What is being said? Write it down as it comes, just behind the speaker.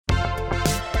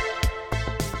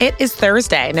It is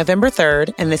Thursday, November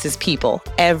 3rd, and this is People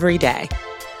Every Day.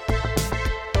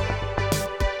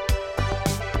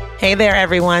 Hey there,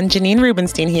 everyone. Janine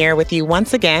Rubenstein here with you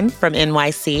once again from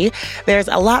NYC. There's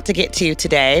a lot to get to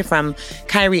today, from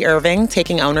Kyrie Irving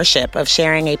taking ownership of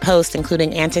sharing a post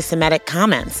including anti-Semitic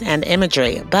comments and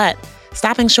imagery, but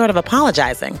stopping short of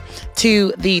apologizing,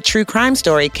 to the true crime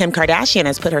story Kim Kardashian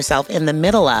has put herself in the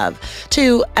middle of,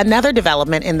 to another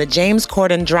development in the James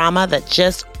Corden drama that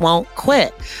just won't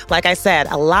quit. Like I said,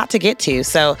 a lot to get to,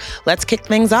 so let's kick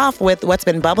things off with what's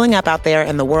been bubbling up out there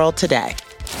in the world today.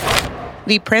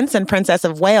 The Prince and Princess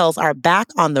of Wales are back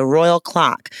on the royal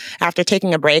clock. After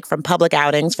taking a break from public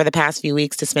outings for the past few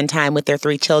weeks to spend time with their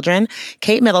 3 children,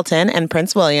 Kate Middleton and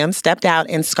Prince William stepped out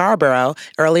in Scarborough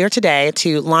earlier today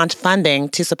to launch funding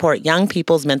to support young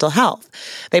people's mental health.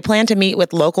 They plan to meet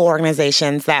with local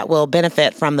organizations that will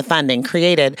benefit from the funding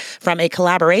created from a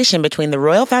collaboration between the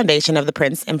Royal Foundation of the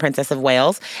Prince and Princess of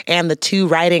Wales and the Two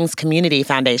Writings Community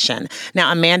Foundation.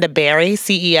 Now, Amanda Berry,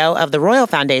 CEO of the Royal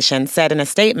Foundation, said in a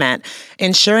statement,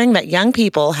 "Ensuring that young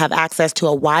people have access to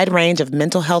a wide range of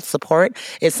mental health support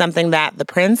is something that the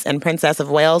Prince and Princess of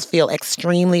Wales feel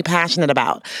extremely passionate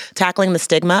about. Tackling the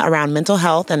stigma around mental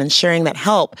health and ensuring that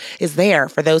help is there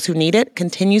for those who need it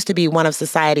continues to be one of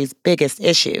society's biggest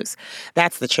issues."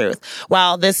 That's the truth.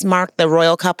 While this marked the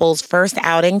royal couple's first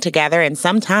outing together in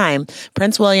some time,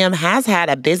 Prince William has had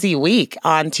a busy week.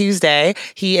 On Tuesday,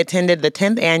 he attended the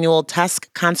 10th annual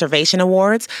Tusk Conservation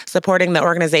Awards, supporting the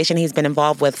organization he's been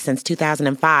involved with since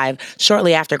 2005,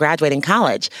 shortly after graduating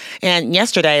college. And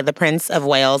yesterday, the Prince of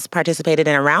Wales participated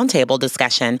in a roundtable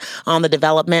discussion on the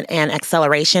development and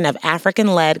acceleration of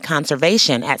African-led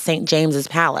conservation at St. James's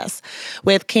Palace.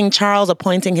 With King Charles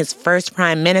appointing his first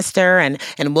prime minister and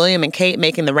William and Kate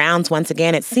making the rounds once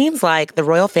again, it seems like the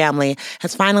royal family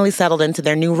has finally settled into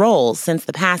their new roles since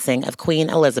the passing of Queen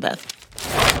Elizabeth.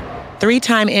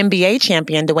 3-time NBA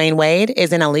champion Dwyane Wade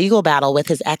is in a legal battle with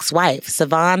his ex-wife,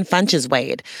 Siobhan Funches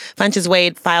Wade. Funches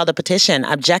Wade filed a petition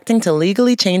objecting to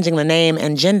legally changing the name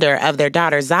and gender of their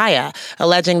daughter, Zaya,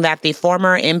 alleging that the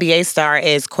former NBA star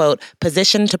is, quote,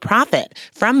 positioned to profit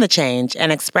from the change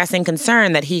and expressing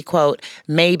concern that he, quote,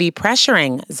 may be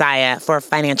pressuring Zaya for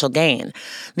financial gain.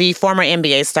 The former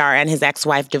NBA star and his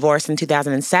ex-wife divorced in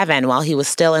 2007 while he was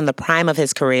still in the prime of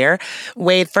his career.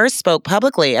 Wade first spoke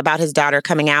publicly about his daughter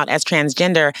coming out as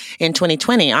transgender in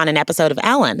 2020 on an episode of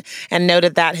Ellen, and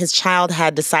noted that his child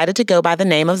had decided to go by the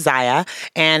name of Zaya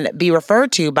and be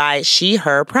referred to by she,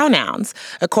 her pronouns.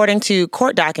 According to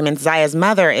court documents, Zaya's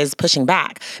mother is pushing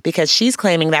back because she's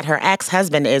claiming that her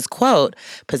ex-husband is, quote,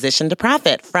 positioned to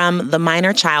profit from the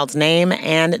minor child's name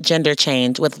and gender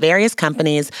change with various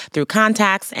companies through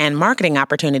contacts and marketing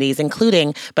opportunities,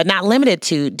 including, but not limited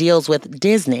to, deals with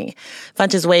Disney.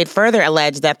 Funches Wade further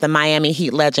alleged that the Miami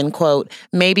Heat legend, quote,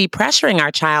 may be pressuring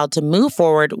our child to move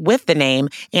forward with the name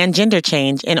and gender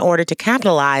change in order to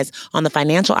capitalize on the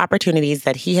financial opportunities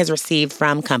that he has received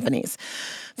from companies.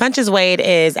 Funches Wade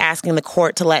is asking the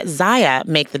court to let Zaya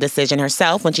make the decision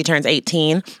herself when she turns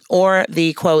 18, or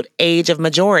the, quote, age of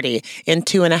majority in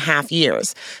 2.5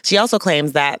 years. She also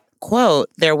claims that, quote,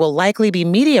 there will likely be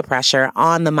media pressure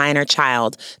on the minor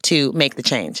child to make the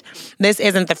change. This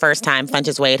isn't the first time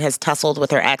Funches Wade has tussled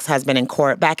with her ex-husband in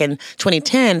court. Back in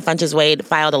 2010, Funches Wade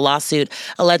filed a lawsuit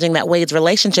alleging that Wade's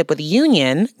relationship with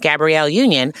Union, Gabrielle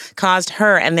Union, caused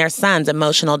her and their sons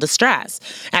emotional distress.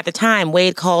 At the time,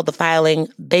 Wade called the filing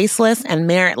baseless and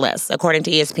meritless, according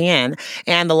to ESPN,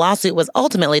 and the lawsuit was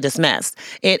ultimately dismissed.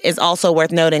 It is also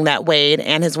worth noting that Wade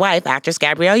and his wife, actress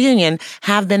Gabrielle Union,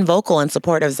 have been vocal in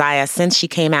support of Zaya since she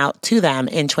came out to them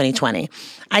in 2020.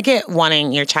 I get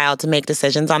wanting your child to make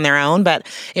decisions on their own, but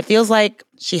it feels like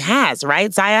she has,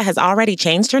 right? Zaya has already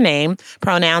changed her name,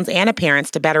 pronouns, and appearance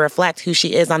to better reflect who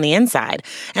she is on the inside.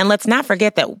 And let's not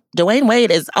forget that Dwyane Wade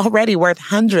is already worth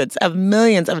hundreds of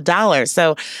millions of dollars.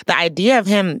 So the idea of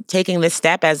him taking this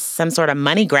step as some sort of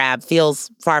money grab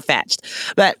feels far-fetched.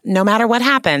 But no matter what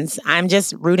happens, I'm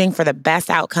just rooting for the best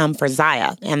outcome for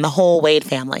Zaya and the whole Wade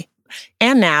family.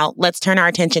 And now, let's turn our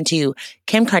attention to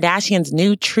Kim Kardashian's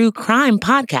new true crime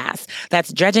podcast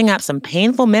that's dredging up some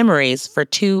painful memories for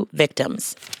 2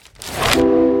 victims.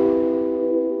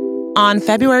 On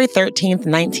February 13th,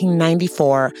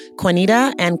 1994,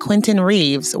 Quinita and Quentin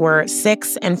Reeves were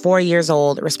 6 and 4 years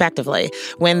old, respectively,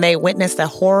 when they witnessed a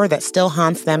horror that still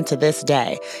haunts them to this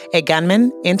day. A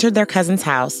gunman entered their cousin's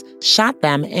house, shot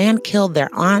them, and killed their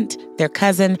aunt, their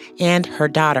cousin, and her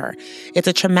daughter. It's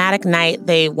a traumatic night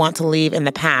they want to leave in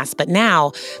the past, but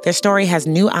now their story has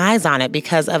new eyes on it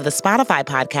because of the Spotify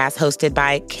podcast hosted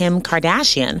by Kim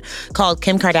Kardashian called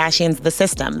Kim Kardashian's The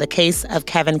System, The Case of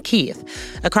Kevin Keith.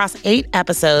 Across 8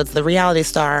 episodes, the reality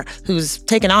star, who's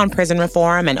taken on prison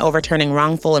reform and overturning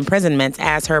wrongful imprisonments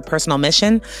as her personal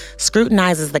mission,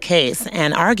 scrutinizes the case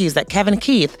and argues that Kevin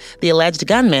Keith, the alleged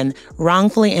gunman,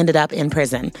 wrongfully ended up in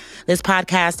prison. This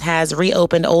podcast has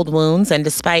reopened old wounds, and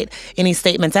despite any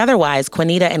statements otherwise,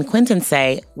 Quinita and Quentin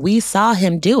say, "We saw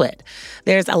him do it."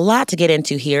 There's a lot to get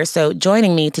into here, so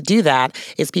joining me to do that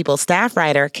is People's staff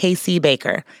writer, Casey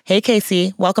Baker. Hey,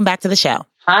 Casey, welcome back to the show.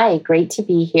 Hi, great to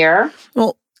be here.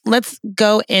 Well, let's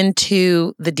go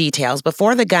into the details.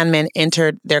 Before the gunman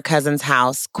entered their cousin's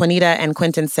house, Quinita and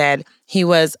Quentin said he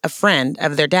was a friend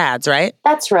of their dad's, right?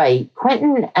 That's right.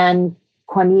 Quentin and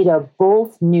Quinita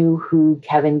both knew who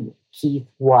Kevin Keith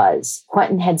was.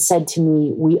 Quentin had said to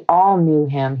me, we all knew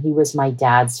him. He was my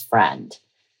dad's friend.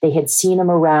 They had seen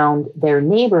him around their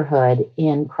neighborhood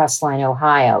in Crestline,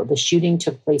 Ohio. The shooting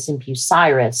took place in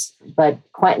Bucyrus, but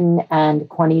Quentin and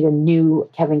Quinita knew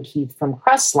Kevin Keith from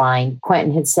Crestline.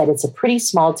 Quentin had said it's a pretty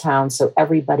small town, so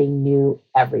everybody knew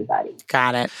everybody.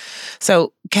 Got it.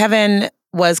 So Kevin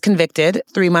was convicted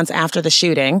 3 months after the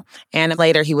shooting, and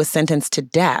later he was sentenced to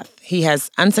death. He has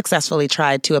unsuccessfully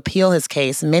tried to appeal his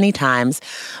case many times,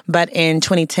 but in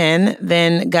 2010,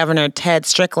 then Governor Ted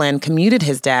Strickland commuted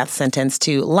his death sentence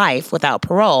to life without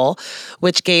parole,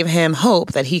 which gave him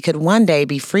hope that he could one day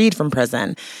be freed from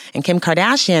prison. And Kim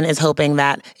Kardashian is hoping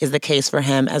that is the case for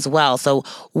him as well. So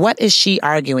what is she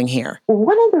arguing here?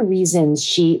 One of the reasons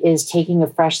she is taking a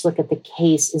fresh look at the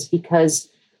case is because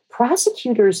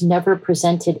prosecutors never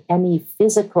presented any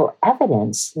physical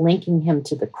evidence linking him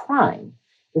to the crime,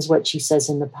 is what she says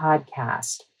in the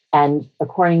podcast. And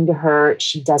according to her,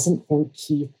 she doesn't think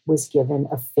Keith was given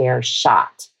a fair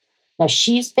shot. Now,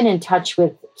 she's been in touch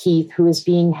with Keith, who is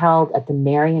being held at the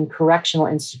Marion Correctional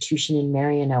Institution in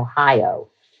Marion, Ohio.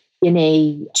 In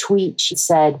a tweet, she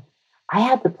said, "I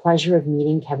had the pleasure of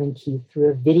meeting Kevin Keith through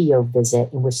a video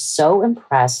visit and was so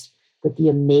impressed with the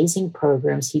amazing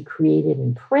programs he created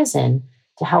in prison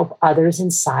to help others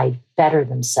inside better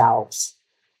themselves.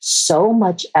 So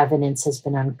much evidence has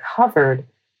been uncovered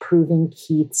proving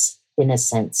Keith's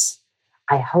innocence.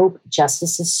 I hope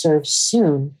justice is served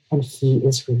soon and he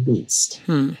is released."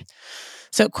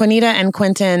 So Quinita and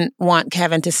Quentin want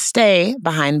Kevin to stay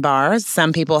behind bars.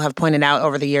 Some people have pointed out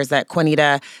over the years that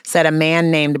Quinita said a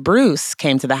man named Bruce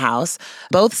came to the house.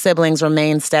 Both siblings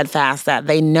remain steadfast that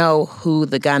they know who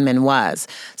the gunman was.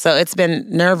 So it's been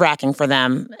nerve-wracking for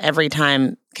them every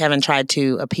time Kevin tried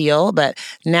to appeal. But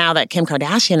now that Kim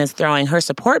Kardashian is throwing her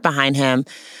support behind him,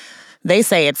 they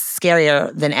say it's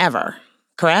scarier than ever.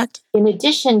 Correct? In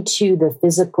addition to the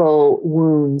physical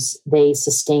wounds they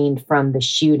sustained from the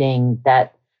shooting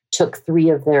that took 3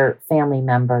 of their family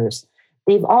members,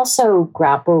 they've also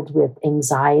grappled with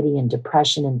anxiety and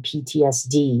depression and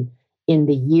PTSD in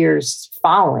the years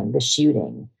following the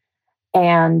shooting.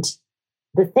 And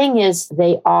the thing is,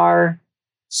 they are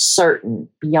certain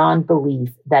beyond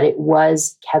belief that it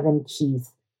was Kevin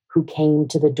Keith who came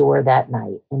to the door that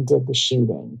night and did the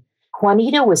shooting.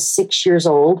 Quinita was 6 years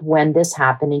old when this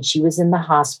happened, and she was in the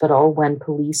hospital when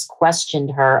police questioned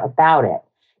her about it.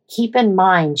 Keep in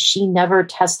mind, she never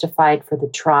testified for the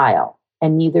trial,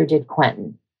 and neither did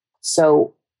Quentin.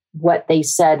 So what they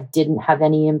said didn't have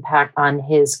any impact on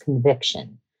his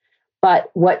conviction. But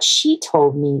what she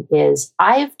told me is,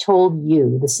 I've told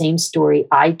you the same story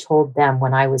I told them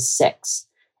when I was 6.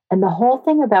 And the whole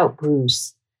thing about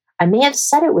Bruce, I may have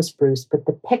said it was Bruce, but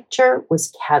the picture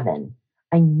was Kevin.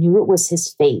 I knew it was his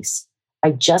face.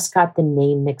 I just got the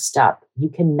name mixed up. You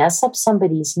can mess up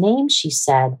somebody's name, she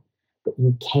said, but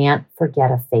you can't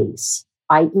forget a face.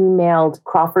 I emailed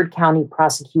Crawford County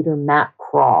Prosecutor Matt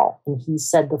Kroll, and he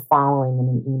said the following in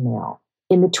an email.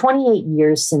 In the 28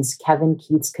 years since Kevin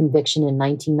Keith's conviction in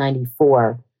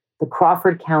 1994, the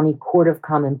Crawford County Court of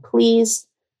Common Pleas,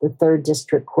 the 3rd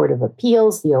District Court of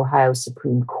Appeals, the Ohio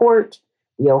Supreme Court,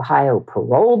 the Ohio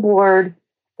Parole Board,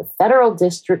 the Federal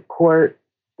District Court,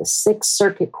 the 6th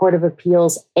Circuit Court of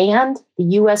Appeals, and the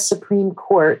U.S. Supreme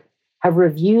Court have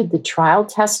reviewed the trial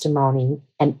testimony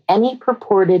and any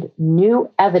purported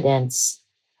new evidence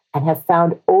and have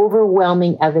found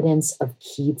overwhelming evidence of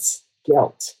Keith's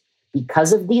guilt.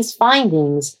 Because of these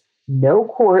findings, no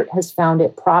court has found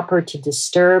it proper to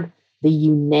disturb the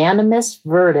unanimous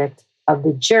verdict of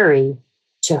the jury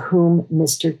to whom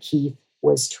Mr. Keith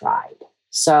was tried.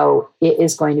 So it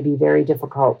is going to be very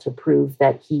difficult to prove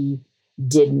that he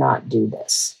did not do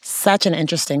this. Such an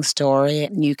interesting story.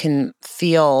 You can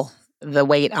feel the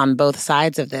weight on both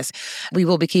sides of this. We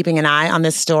will be keeping an eye on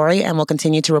this story and we'll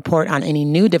continue to report on any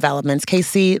new developments.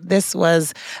 Casey, this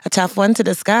was a tough one to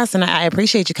discuss, and I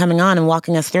appreciate you coming on and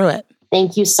walking us through it.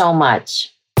 Thank you so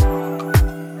much.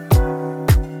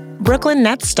 Brooklyn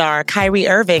Nets star Kyrie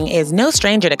Irving is no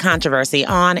stranger to controversy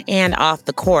on and off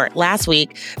the court. Last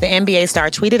week, the NBA star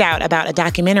tweeted out about a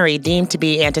documentary deemed to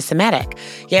be anti-Semitic.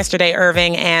 Yesterday,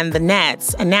 Irving and the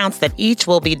Nets announced that each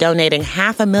will be donating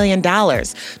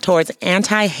 $500,000 towards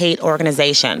anti-hate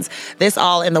organizations. This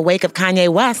all in the wake of Kanye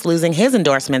West losing his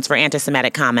endorsements for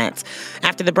anti-Semitic comments.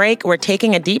 After the break, we're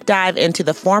taking a deep dive into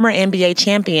the former NBA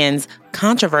champion's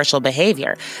controversial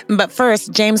behavior. But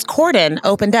first, James Corden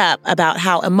opened up about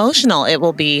how emotional it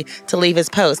will be to leave his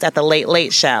post at the Late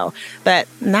Late Show. But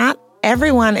not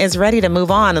everyone is ready to move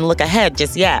on and look ahead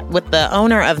just yet. With the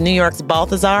owner of New York's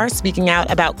Balthazar speaking out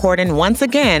about Corden once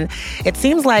again, it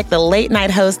seems like the late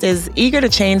night host is eager to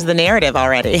change the narrative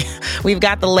already. We've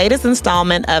got the latest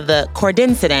installment of the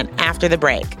Cordencident after the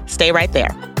break. Stay right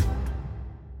there.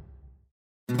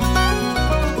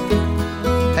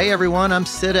 Hey everyone, I'm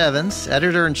Sid Evans,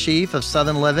 editor-in-chief of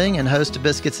Southern Living and host of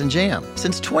Biscuits and Jam.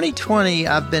 Since 2020,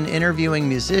 I've been interviewing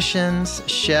musicians,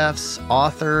 chefs,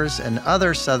 authors, and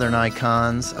other Southern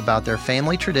icons about their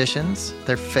family traditions,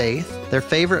 their faith, their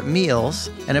favorite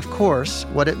meals, and of course,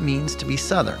 what it means to be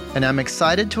Southern. And I'm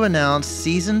excited to announce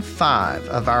Season 5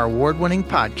 of our award-winning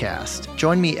podcast.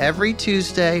 Join me every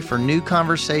Tuesday for new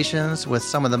conversations with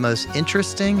some of the most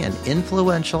interesting and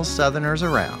influential Southerners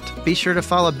around. Be sure to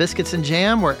follow Biscuits and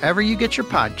Jam wherever you get your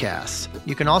podcasts.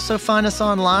 You can also find us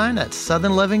online at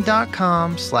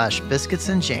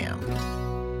southernliving.com/biscuitsandjam.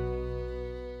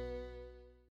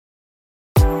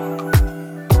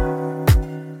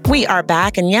 We are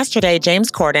back, and yesterday,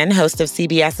 James Corden, host of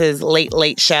CBS's Late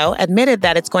Late Show, admitted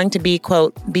that it's going to be,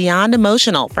 quote, beyond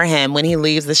emotional for him when he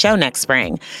leaves the show next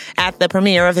spring. At the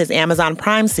premiere of his Amazon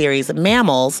Prime series,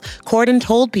 Mammals, Corden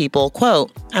told people,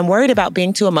 quote, I'm worried about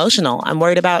being too emotional. I'm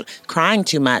worried about crying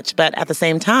too much. But at the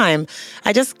same time,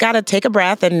 I just got to take a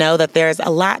breath and know that there's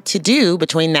a lot to do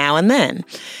between now and then.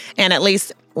 And at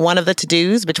least one of the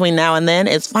to-dos between now and then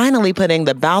is finally putting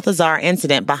the Balthazar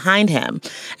incident behind him.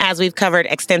 As we've covered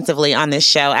extensively on this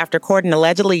show, after Corden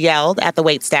allegedly yelled at the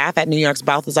waitstaff at New York's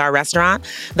Balthazar restaurant,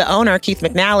 the owner, Keith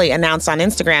McNally, announced on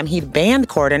Instagram he'd banned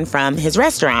Corden from his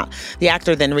restaurant. The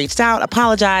actor then reached out,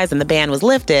 apologized, and the ban was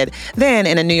lifted. Then,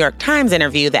 in a New York Times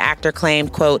interview, the actor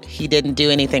claimed, quote, he didn't do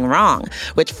anything wrong,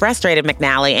 which frustrated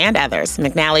McNally and others.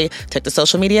 McNally took to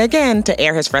social media again to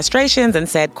air his frustrations and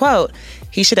said, quote,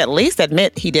 he should at least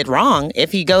admit he did wrong.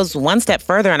 If he goes one step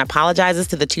further and apologizes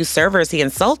to the two servers he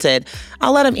insulted,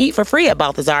 I'll let him eat for free at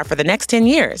Balthazar for the next 10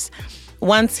 years.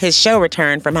 Once his show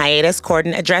returned from hiatus,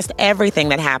 Corden addressed everything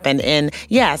that happened in,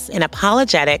 yes, an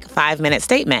apologetic 5-minute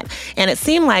statement. And it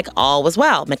seemed like all was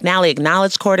well. McNally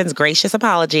acknowledged Corden's gracious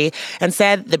apology and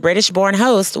said the British-born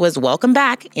host was welcome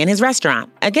back in his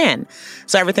restaurant again.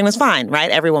 So everything was fine, right?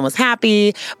 Everyone was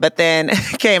happy. But then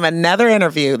came another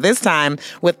interview, this time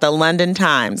with the London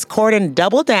Times. Corden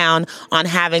doubled down on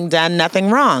having done nothing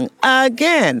wrong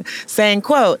again, saying,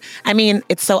 quote, I mean,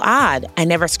 it's so odd. I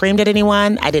never screamed at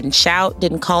anyone. I didn't shout.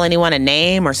 Didn't call anyone a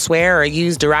name or swear or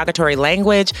use derogatory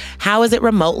language. How is it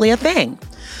remotely a thing?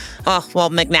 Oh, well,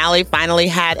 McNally finally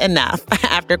had enough.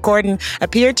 After Corden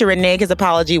appeared to renege his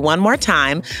apology one more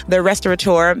time, the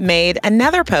restaurateur made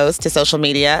another post to social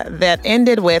media that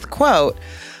ended with, quote,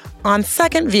 on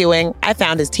second viewing, I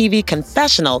found his TV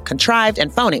confessional contrived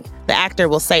and phony. The actor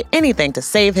will say anything to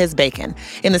save his bacon.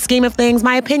 In the scheme of things,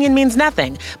 my opinion means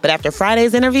nothing. But after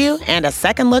Friday's interview and a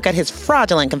second look at his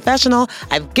fraudulent confessional,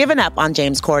 I've given up on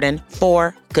James Corden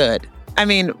for good. I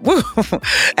mean, woo.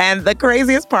 And the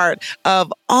craziest part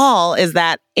of all is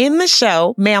that in the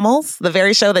show, Mammals, the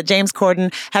very show that James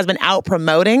Corden has been out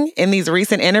promoting in these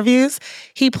recent interviews,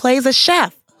 he plays a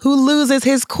chef who loses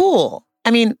his cool.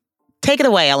 I mean, take it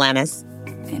away, Alanis.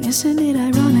 And isn't it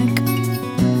ironic?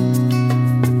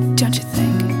 Don't you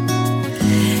think?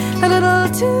 A little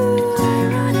too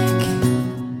ironic.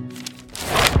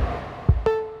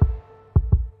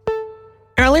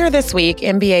 Earlier this week,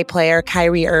 NBA player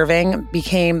Kyrie Irving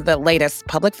became the latest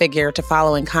public figure to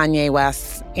follow in Kanye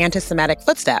West's anti-Semitic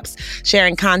footsteps,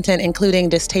 sharing content including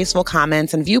distasteful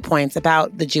comments and viewpoints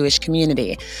about the Jewish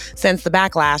community. Since the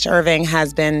backlash, Irving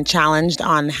has been challenged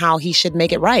on how he should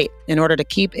make it right in order to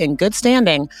keep in good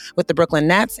standing with the Brooklyn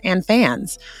Nets and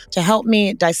fans. To help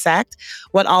me dissect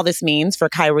what all this means for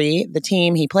Kyrie, the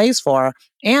team he plays for,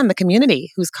 and the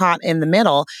community who's caught in the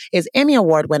middle is Emmy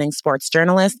Award-winning sports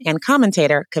journalist and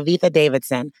commentator Kavitha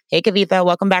Davidson. Hey, Kavitha,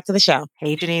 welcome back to the show.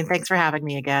 Hey, Janine. Thanks for having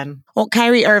me again. Well,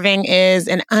 Kyrie Irving is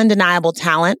an an undeniable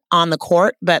talent on the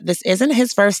court, but this isn't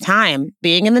his first time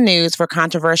being in the news for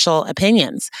controversial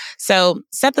opinions. So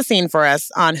set the scene for us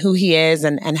on who he is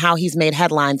and how he's made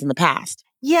headlines in the past.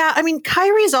 Yeah, I mean,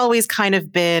 Kyrie's always kind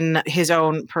of been his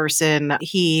own person.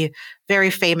 He very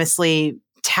famously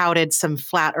touted some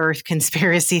flat earth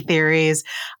conspiracy theories.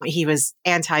 He was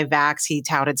anti-vax. He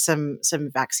touted some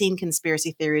vaccine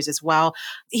conspiracy theories as well.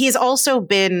 He's also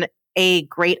been a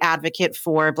great advocate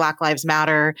for Black Lives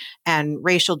Matter and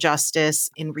racial justice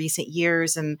in recent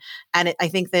years. And I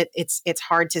think that it's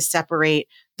hard to separate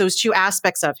those two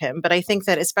aspects of him. But I think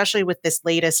that especially with this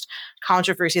latest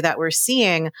controversy that we're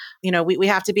seeing, we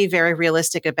have to be very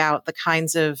realistic about the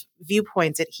kinds of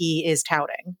viewpoints that he is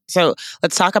touting. So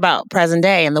let's talk about present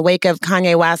day. In the wake of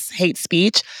Kanye West's hate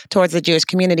speech towards the Jewish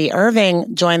community,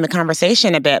 Irving joined the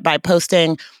conversation a bit by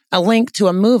posting a link to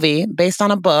a movie based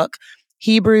on a book,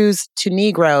 Hebrews to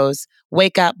Negroes,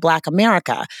 Wake Up Black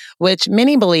America, which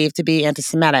many believe to be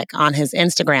anti-Semitic, on his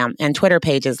Instagram and Twitter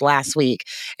pages last week,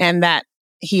 and that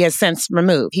he has since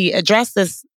removed. He addressed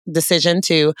this decision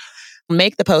to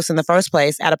make the post in the first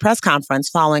place at a press conference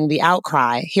following the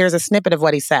outcry. Here's a snippet of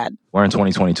what he said. We're in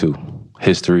 2022.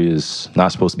 History is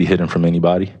not supposed to be hidden from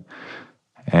anybody.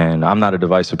 And I'm not a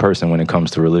divisive person when it comes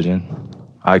to religion.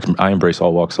 I embrace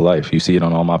all walks of life. You see it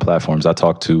on all my platforms. I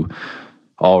talk to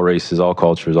all races, all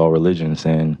cultures, all religions.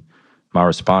 And my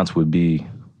response would be,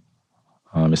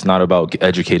 it's not about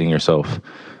educating yourself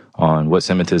on what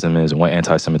Semitism is and what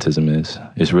anti-Semitism is.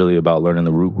 It's really about learning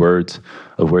the root words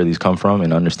of where these come from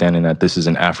and understanding that this is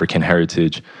an African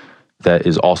heritage that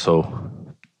is also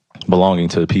belonging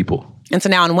to the people. And so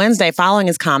now on Wednesday, following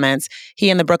his comments, he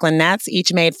and the Brooklyn Nets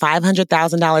each made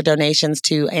 $500,000 donations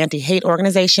to anti-hate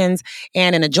organizations.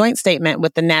 And in a joint statement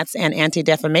with the Nets and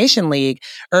Anti-Defamation League,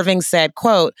 Irving said,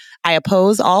 quote, "I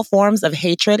oppose all forms of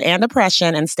hatred and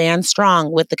oppression and stand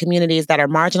strong with the communities that are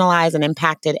marginalized and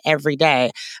impacted every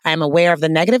day. I am aware of the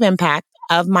negative impact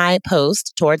of my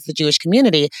post towards the Jewish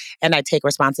community, and I take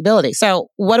responsibility." So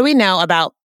what do we know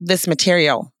about this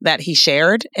material that he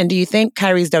shared? And do you think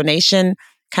Kyrie's donation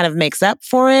kind of makes up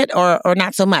for it, or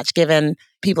not so much, given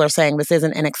people are saying this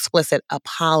isn't an explicit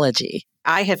apology?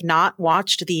 I have not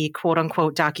watched the quote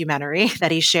unquote documentary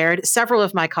that he shared. Several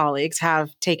of my colleagues have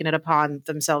taken it upon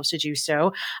themselves to do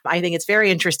so. I think it's very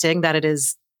interesting that it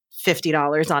is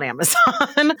 $50 on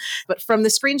Amazon. But from the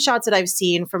screenshots that I've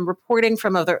seen, from reporting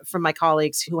from my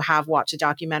colleagues who have watched the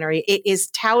documentary, it is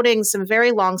touting some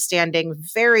very longstanding,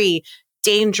 very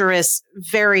dangerous,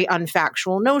 very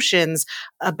unfactual notions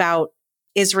about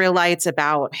Israelites,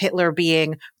 about Hitler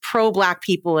being pro-Black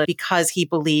people because he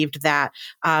believed that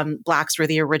Blacks were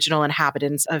the original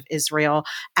inhabitants of Israel,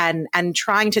 and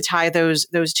trying to tie those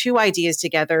two ideas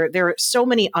together. There are so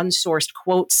many unsourced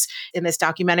quotes in this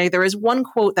documentary. There is one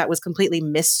quote that was completely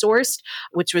missourced,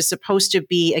 which was supposed to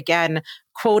be, again,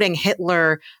 quoting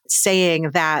Hitler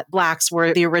saying that Blacks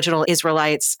were the original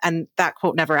Israelites, and that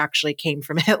quote never actually came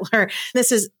from Hitler.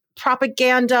 This is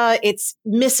propaganda, it's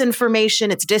misinformation,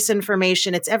 it's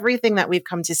disinformation, it's everything that we've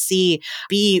come to see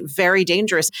be very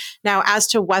dangerous. Now, as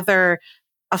to whether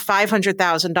a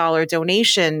 $500,000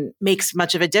 donation makes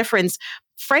much of a difference,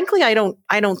 frankly, I don't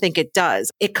think it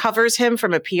does. It covers him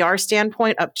from a PR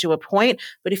standpoint up to a point.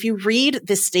 But if you read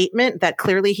the statement that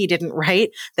clearly he didn't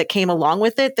write that came along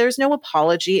with it, there's no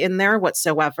apology in there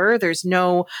whatsoever. There's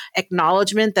no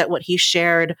acknowledgement that what he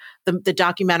shared, the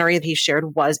documentary that he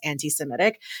shared, was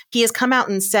anti-Semitic. He has come out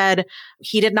and said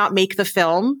he did not make the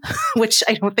film, which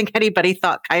I don't think anybody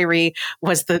thought Kyrie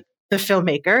was the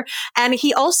filmmaker. And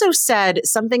he also said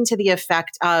something to the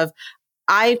effect of,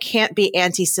 I can't be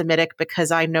anti-Semitic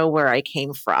because I know where I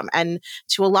came from. And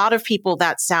to a lot of people,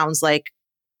 that sounds like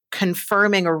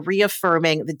confirming or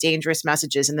reaffirming the dangerous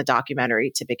messages in the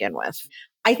documentary to begin with.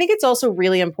 I think it's also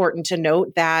really important to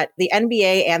note that the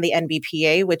NBA and the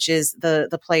NBPA, which is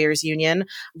the players' union,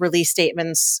 released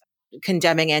statements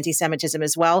condemning anti-Semitism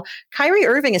as well. Kyrie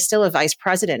Irving is still a vice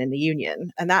president in the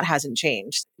union, and that hasn't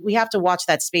changed. We have to watch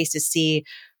that space to see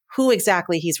who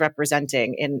exactly he's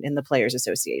representing in the Players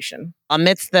Association.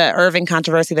 Amidst the Irving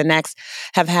controversy, the Knicks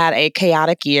have had a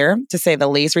chaotic year, to say the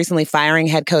least, recently firing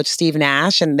head coach Steve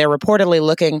Nash, and they're reportedly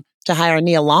looking to hire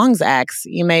Nia Long's ex,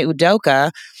 Ime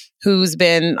Udoka, who's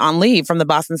been on leave from the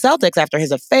Boston Celtics after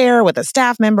his affair with a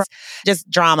staff member. Just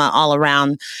drama all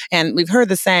around. And we've heard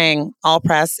the saying, all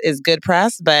press is good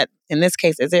press, but in this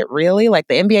case, is it really? Like,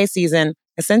 the NBA season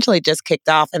essentially just kicked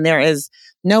off, and there is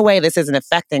no way this isn't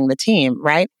affecting the team,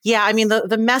 right? Yeah, I mean,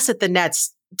 the mess at the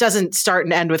Nets doesn't start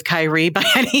and end with Kyrie by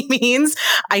any means.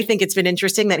 I think it's been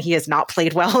interesting that he has not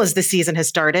played well as the season has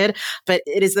started, but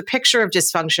it is the picture of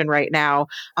dysfunction right now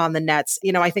on the Nets.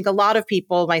 I think a lot of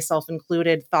people, myself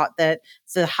included, thought that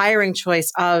the hiring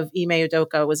choice of Ime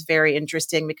Udoka was very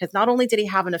interesting because not only did he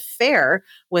have an affair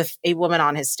with a woman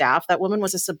on his staff, that woman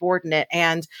was a subordinate,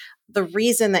 and the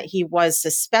reason that he was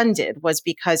suspended was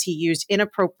because he used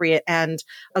inappropriate and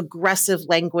aggressive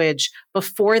language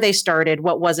before they started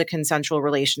what was a consensual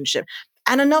relationship.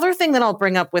 And another thing that I'll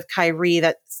bring up with Kyrie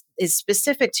that is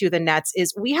specific to the Nets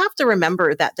is we have to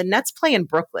remember that the Nets play in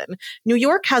Brooklyn. New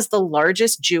York has the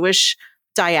largest Jewish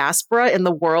diaspora in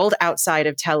the world outside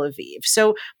of Tel Aviv.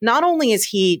 So not only is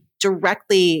he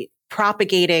directly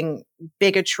propagating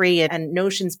bigotry and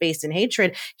notions based in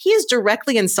hatred, he is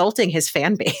directly insulting his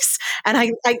fan base.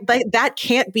 And that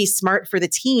can't be smart for the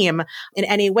team in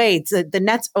any way. The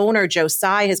Nets owner, Joe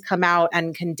Tsai, has come out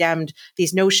and condemned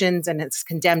these notions and has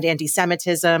condemned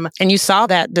anti-Semitism. And you saw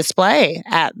that display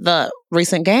at the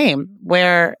recent game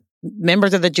where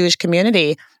members of the Jewish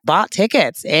community bought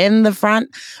tickets in the front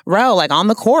row, like on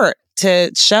the court,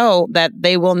 to show that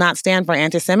they will not stand for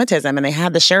anti-Semitism. And they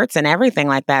had the shirts and everything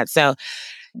like that. So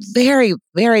very,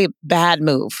 very bad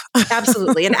move.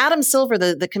 Absolutely. And Adam Silver,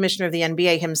 the commissioner of the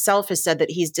NBA himself, has said that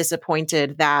he's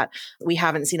disappointed that we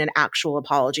haven't seen an actual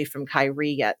apology from Kyrie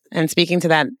yet. And speaking to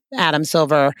that, Adam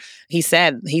Silver, he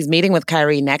said he's meeting with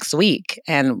Kyrie next week,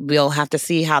 and we'll have to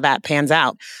see how that pans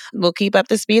out. We'll keep up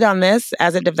to speed on this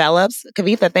as it develops.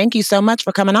 Kavitha, thank you so much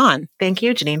for coming on. Thank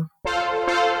you, Janine.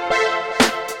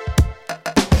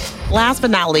 Last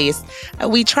but not least,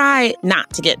 we try not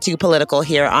to get too political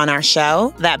here on our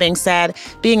show. That being said,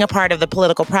 being a part of the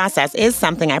political process is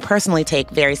something I personally take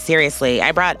very seriously.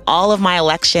 I brought all of my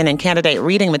election and candidate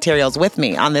reading materials with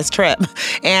me on this trip.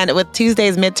 And with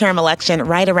Tuesday's midterm election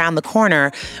right around the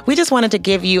corner, we just wanted to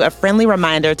give you a friendly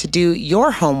reminder to do your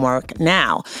homework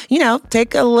now.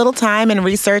 Take a little time and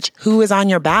research who is on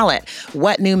your ballot,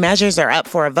 what new measures are up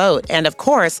for a vote, and of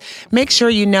course, make sure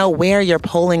you know where your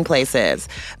polling place is.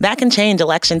 That can change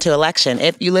election to election.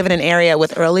 If you live in an area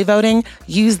with early voting,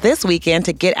 use this weekend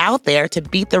to get out there to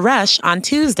beat the rush on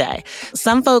Tuesday.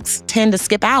 Some folks tend to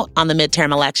skip out on the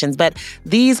midterm elections, but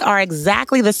these are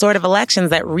exactly the sort of elections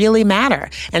that really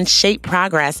matter and shape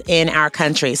progress in our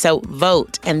country. So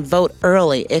vote, and vote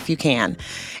early if you can.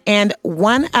 And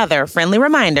one other friendly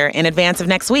reminder in advance of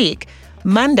next week,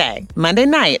 Monday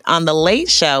night on The Late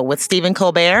Show with Stephen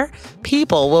Colbert,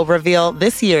 People will reveal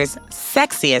this year's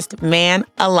sexiest man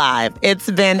alive. It's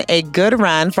been a good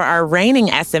run for our reigning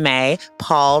SMA,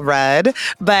 Paul Rudd.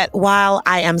 But while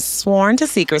I am sworn to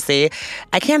secrecy,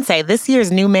 I can say this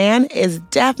year's new man is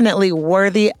definitely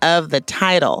worthy of the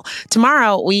title.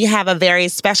 Tomorrow, we have a very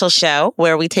special show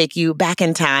where we take you back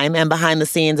in time and behind the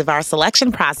scenes of our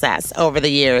selection process over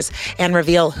the years and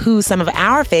reveal who some of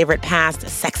our favorite past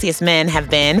sexiest men have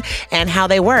been and how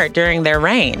they were during their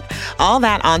reign. All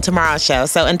that on tomorrow's show.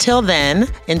 So until then,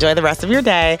 enjoy the rest of your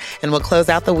day, and we'll close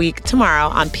out the week tomorrow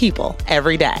on People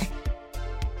Every Day.